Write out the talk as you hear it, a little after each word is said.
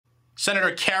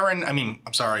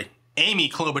Amy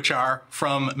Klobuchar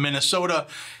from Minnesota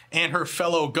and her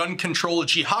fellow gun control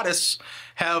jihadists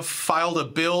have filed a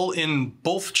bill in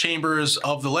both chambers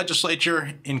of the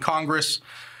legislature in Congress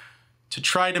to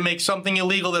try to make something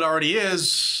illegal that already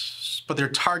is, but they're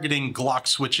targeting Glock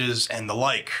switches and the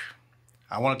like.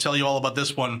 I want to tell you all about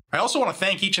this one. I also want to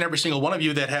thank each and every single one of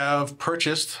you that have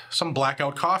purchased some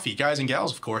Blackout coffee. Guys and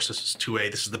gals, of course, this is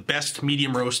 2A. This is the best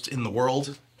medium roast in the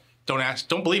world.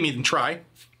 Don't believe me, then try.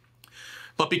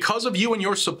 But because of you and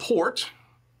your support,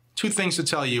 two things to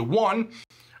tell you. One,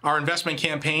 our investment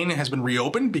campaign has been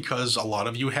reopened because a lot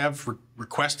of you have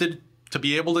requested to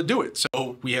be able to do it.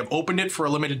 So we have opened it for a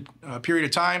limited period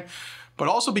of time, but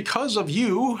also because of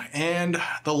you and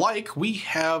the like, we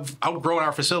have outgrown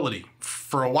our facility.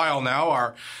 For a while now,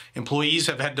 our employees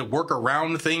have had to work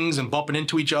around things and bumping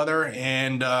into each other,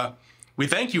 and we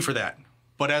thank you for that.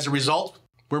 But as a result,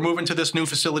 we're moving to this new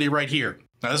facility right here.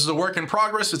 Now, this is a work in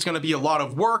progress. It's going to be a lot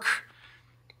of work,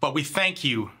 but we thank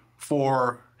you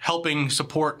for helping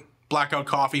support Blackout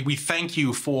Coffee. We thank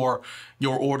you for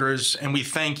your orders, and we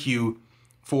thank you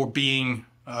for being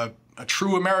a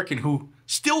true American who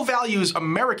still values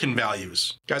American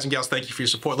values. Guys and gals, thank you for your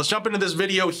support. Let's jump into this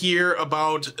video here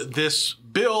about this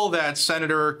bill that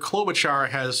Senator Klobuchar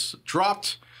has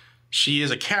dropped. She is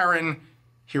a Karen.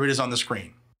 Here it is on the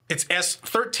screen. It's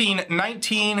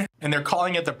S1319, and they're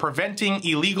calling it the Preventing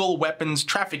Illegal Weapons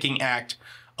Trafficking Act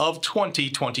of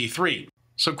 2023.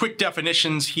 So quick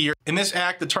definitions here. In this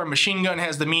act, the term machine gun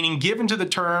has the meaning given to the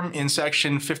term in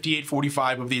section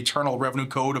 5845 of the Internal Revenue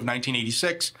Code of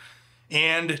 1986.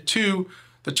 And two,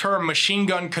 the term machine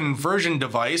gun conversion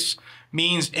device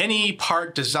means any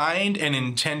part designed and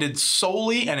intended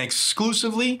solely and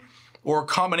exclusively, or a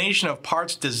combination of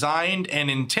parts designed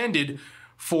and intended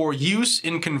for use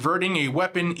in converting a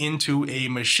weapon into a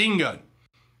machine gun.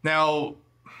 Now,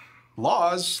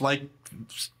 laws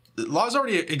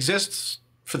already exist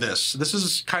for this. This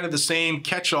is kind of the same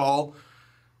catch-all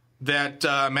that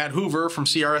Matt Hoover from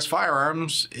CRS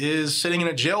Firearms is sitting in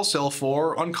a jail cell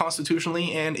for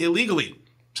unconstitutionally and illegally.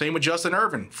 Same with Justin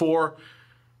Irvin. For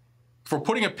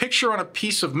putting a picture on a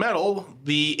piece of metal,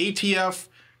 the ATF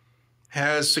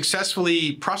has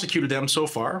successfully prosecuted them so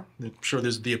far. I'm sure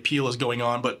the appeal is going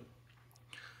on, but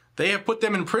they have put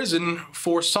them in prison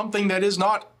for something that is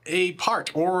not a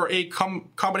part or a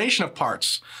combination of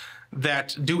parts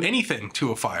that do anything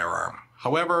to a firearm.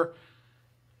 However,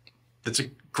 it's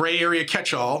a gray area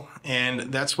catch-all,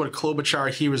 and that's what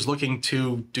Klobuchar here is looking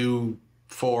to do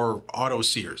for auto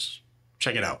sears.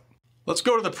 Check it out. Let's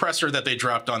go to the presser that they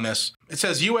dropped on this. It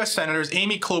says U.S. Senators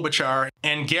Amy Klobuchar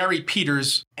and Gary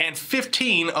Peters and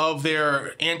 15 of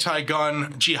their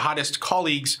anti-gun jihadist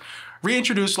colleagues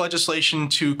reintroduced legislation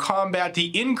to combat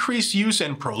the increased use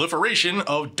and proliferation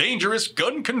of dangerous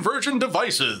gun conversion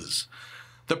devices.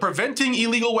 The Preventing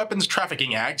Illegal Weapons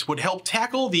Trafficking Act would help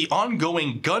tackle the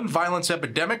ongoing gun violence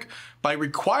epidemic by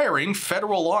requiring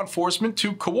federal law enforcement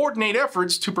to coordinate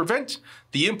efforts to prevent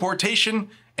the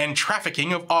importation and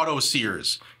trafficking of auto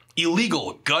sears,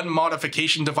 illegal gun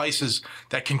modification devices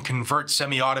that can convert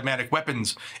semi-automatic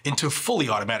weapons into fully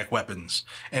automatic weapons,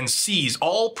 and seize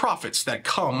all profits that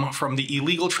come from the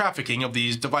illegal trafficking of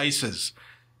these devices.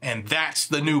 And that's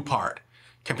the new part.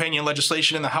 Companion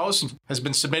legislation in the House has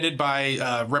been submitted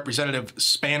by Representative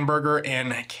Spanberger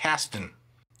and Kasten.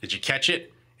 Did you catch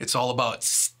it? It's all about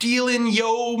stealing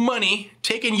yo money,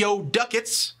 taking yo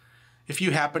ducats, if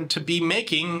you happen to be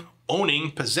making,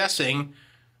 owning, possessing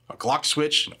a Glock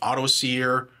switch, an auto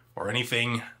sear, or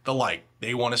anything the like.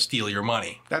 They want to steal your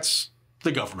money. That's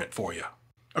the government for you.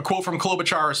 A quote from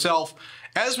Klobuchar herself: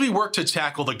 "As we work to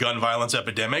tackle the gun violence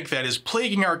epidemic that is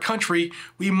plaguing our country,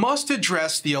 we must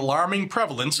address the alarming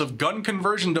prevalence of gun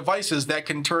conversion devices that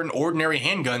can turn ordinary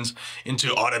handguns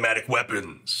into automatic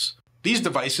weapons. These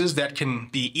devices that can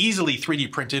be easily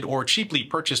 3D printed or cheaply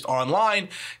purchased online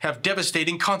have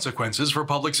devastating consequences for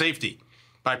public safety.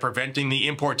 By preventing the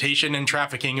importation and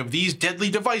trafficking of these deadly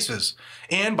devices,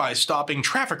 and by stopping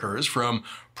traffickers from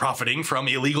profiting from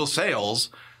illegal sales,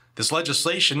 this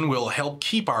legislation will help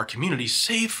keep our communities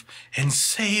safe and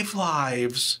save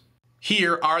lives."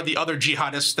 Here are the other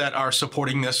jihadists that are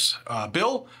supporting this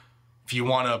bill. If you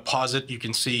want to pause it, you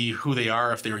can see who they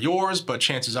are if they're yours, but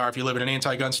chances are if you live in an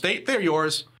anti-gun state, they're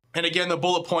yours. And again, the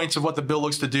bullet points of what the bill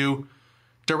looks to do: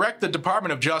 direct the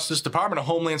Department of Justice, Department of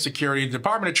Homeland Security,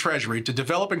 Department of Treasury to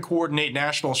develop and coordinate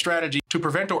national strategy to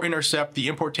prevent or intercept the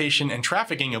importation and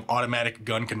trafficking of automatic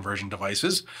gun conversion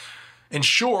devices.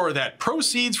 Ensure that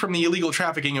proceeds from the illegal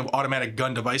trafficking of automatic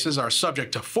gun devices are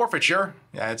subject to forfeiture.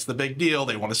 That's the big deal.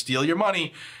 They want to steal your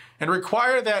money. and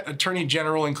require that Attorney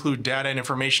General include data and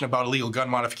information about illegal gun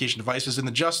modification devices in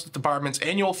the Justice Department's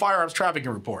annual firearms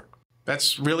trafficking report.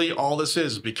 That's really all this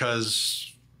is,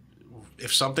 because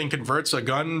if something converts a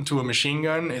gun to a machine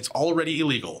gun, it's already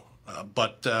illegal,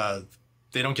 but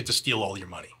they don't get to steal all your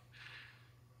money.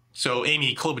 So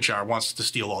Amy Klobuchar wants to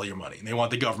steal all your money, and they want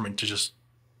the government to just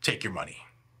take your money.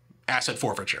 Asset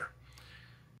forfeiture.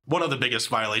 One of the biggest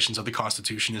violations of the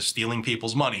Constitution is stealing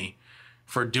people's money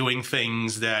for doing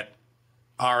things that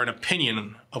are an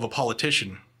opinion of a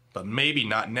politician, but maybe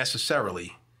not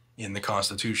necessarily in the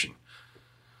Constitution.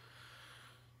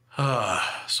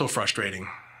 So frustrating.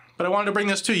 But I wanted to bring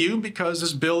this to you because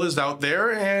this bill is out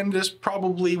there, and this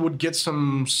probably would get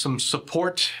some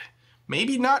support.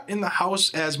 Maybe not in the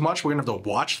House as much. We're going to have to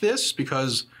watch this,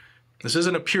 because this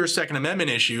isn't a pure Second Amendment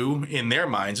issue in their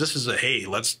minds. This is a, hey,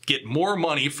 let's get more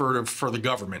money for the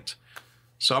government.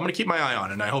 So I'm going to keep my eye on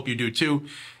it, and I hope you do too.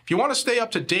 If you want to stay up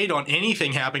to date on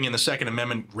anything happening in the Second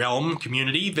Amendment realm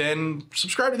community, then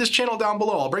subscribe to this channel down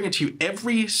below. I'll bring it to you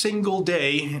every single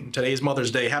day. And today's Mother's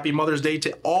Day. Happy Mother's Day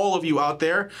to all of you out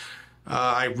there.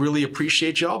 I really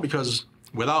appreciate y'all, because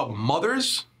without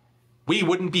mothers, we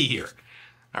wouldn't be here.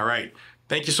 All right.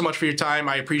 Thank you so much for your time.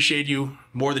 I appreciate you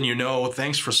more than you know.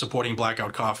 Thanks for supporting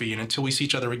Blackout Coffee. And until we see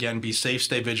each other again, be safe,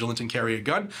 stay vigilant, and carry a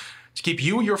gun to keep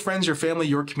you, your friends, your family,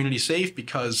 your community safe,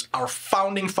 because our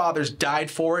founding fathers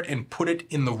died for it and put it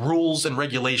in the rules and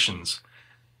regulations.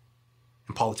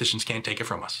 And politicians can't take it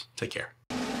from us. Take care.